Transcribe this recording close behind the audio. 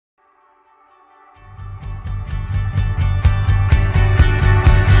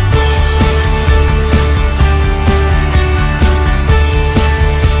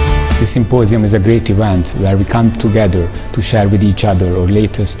The Symposium is a great event where we come together to share with each other our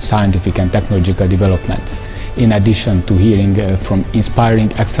latest scientific and technological developments, in addition to hearing from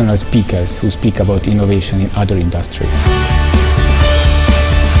inspiring external speakers who speak about innovation in other industries.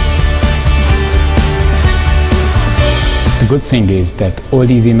 The good thing is that all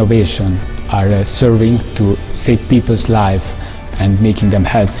these innovations are serving to save people's lives and making them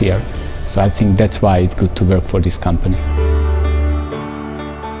healthier. So I think that's why it's good to work for this company.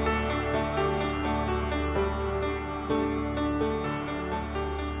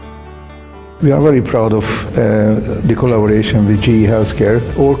 We are very proud of the collaboration with GE Healthcare.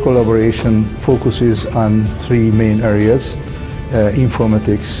 Our collaboration focuses on three main areas: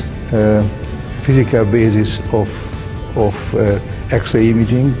 informatics, physical basis of X-ray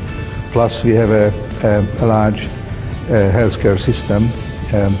imaging, plus we have a large healthcare system,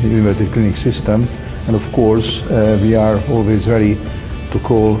 innovative clinic system, and of course we are always ready to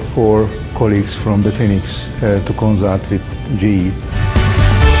call our colleagues from the clinics to consult with GE.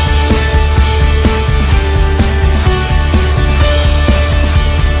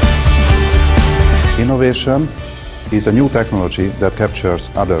 Innovation is a new technology that captures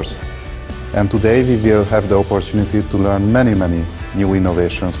others. And today we will have the opportunity to learn many new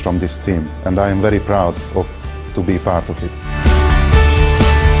innovations from this team. And I am very proud to be part of it.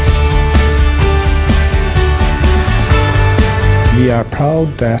 We are proud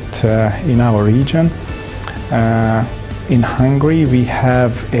that in our region, in Hungary, we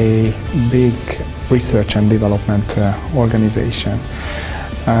have a big research and development organization.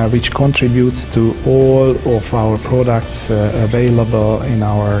 Which contributes to all of our products available in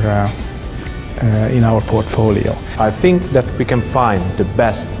our portfolio. I think that we can find the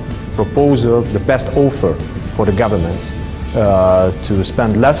best proposal, the best offer for the governments to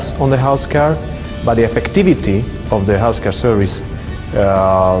spend less on the healthcare, but the effectivity of the healthcare service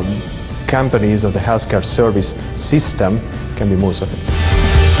companies, of the healthcare service system, can be most effective.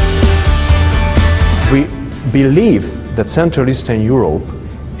 We believe that Central Eastern Europe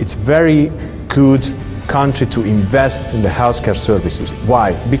it's very good country to invest in the healthcare services.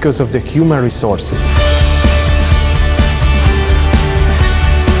 Why? Because of the human resources.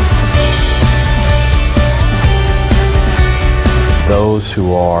 Those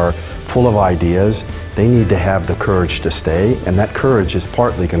who are full of ideas, they need to have the courage to stay, and that courage is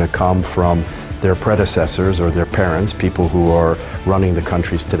partly going to come from their predecessors or their parents, people who are running the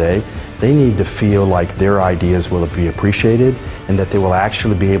countries today. They need to feel like their ideas will be appreciated and that they will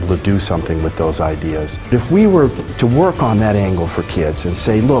actually be able to do something with those ideas. If we were to work on that angle for kids and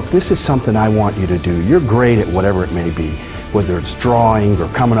say, look, this is something I want you to do. You're great at whatever it may be, whether it's drawing or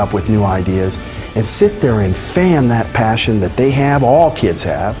coming up with new ideas, and sit there and fan that passion that they have, all kids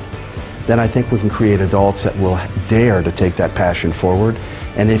have, then I think we can create adults that will dare to take that passion forward.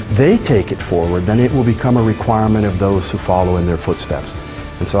 And if they take it forward, then it will become a requirement of those who follow in their footsteps.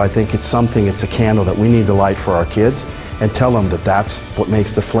 And so I think it's a candle that we need to light for our kids and tell them that that's what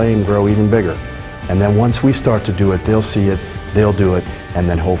makes the flame grow even bigger. And then once we start to do it, they'll see it, they'll do it, and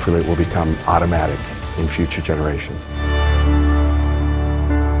then hopefully it will become automatic in future generations.